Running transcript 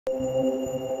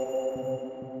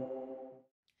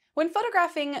When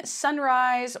photographing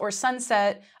sunrise or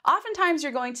sunset, oftentimes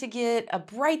you're going to get a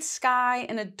bright sky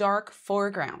and a dark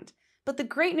foreground. But the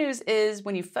great news is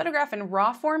when you photograph in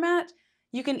RAW format,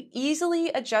 you can easily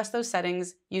adjust those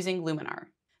settings using Luminar.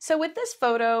 So with this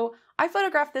photo, I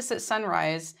photographed this at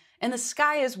sunrise and the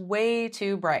sky is way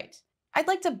too bright. I'd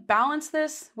like to balance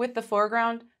this with the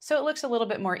foreground so it looks a little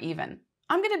bit more even.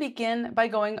 I'm going to begin by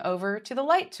going over to the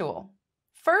light tool.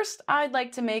 First, I'd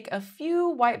like to make a few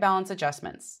white balance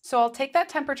adjustments. So I'll take that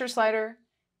temperature slider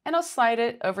and I'll slide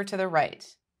it over to the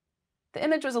right. The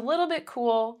image was a little bit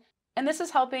cool, and this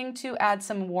is helping to add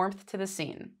some warmth to the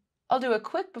scene. I'll do a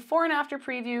quick before and after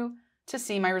preview to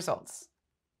see my results.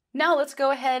 Now let's go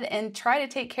ahead and try to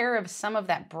take care of some of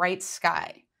that bright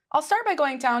sky. I'll start by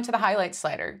going down to the highlight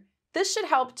slider. This should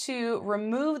help to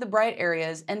remove the bright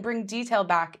areas and bring detail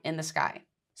back in the sky.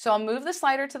 So I'll move the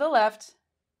slider to the left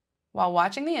while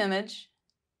watching the image,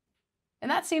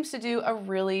 and that seems to do a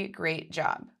really great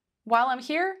job. While I'm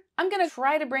here, I'm going to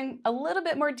try to bring a little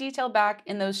bit more detail back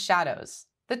in those shadows.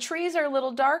 The trees are a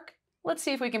little dark. Let's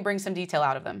see if we can bring some detail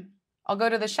out of them. I'll go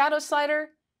to the shadow slider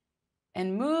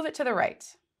and move it to the right.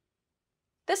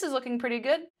 This is looking pretty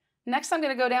good. Next, I'm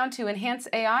going to go down to Enhance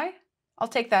AI. I'll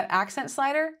take that accent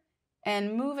slider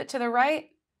and move it to the right.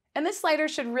 And this slider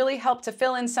should really help to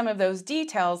fill in some of those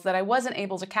details that I wasn't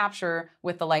able to capture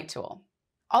with the light tool.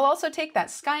 I'll also take that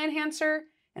sky enhancer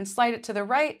and slide it to the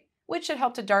right, which should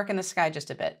help to darken the sky just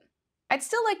a bit. I'd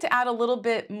still like to add a little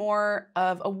bit more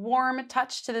of a warm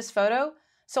touch to this photo,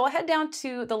 so I'll head down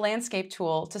to the landscape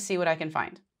tool to see what I can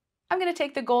find. I'm going to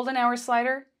take the golden hour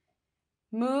slider,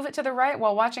 move it to the right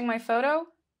while watching my photo.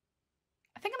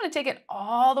 I think I'm going to take it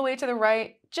all the way to the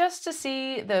right just to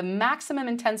see the maximum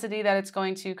intensity that it's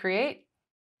going to create,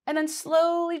 and then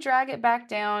slowly drag it back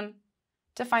down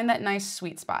to find that nice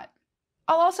sweet spot.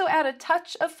 I'll also add a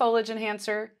touch of foliage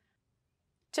enhancer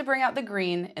to bring out the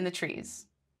green in the trees.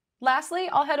 Lastly,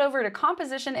 I'll head over to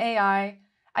Composition AI.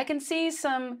 I can see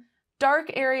some dark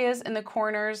areas in the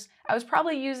corners. I was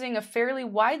probably using a fairly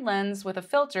wide lens with a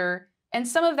filter, and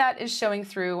some of that is showing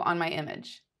through on my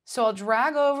image. So I'll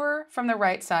drag over from the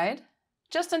right side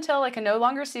just until I can no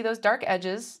longer see those dark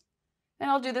edges, and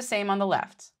I'll do the same on the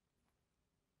left.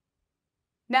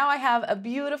 Now I have a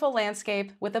beautiful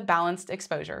landscape with a balanced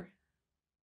exposure.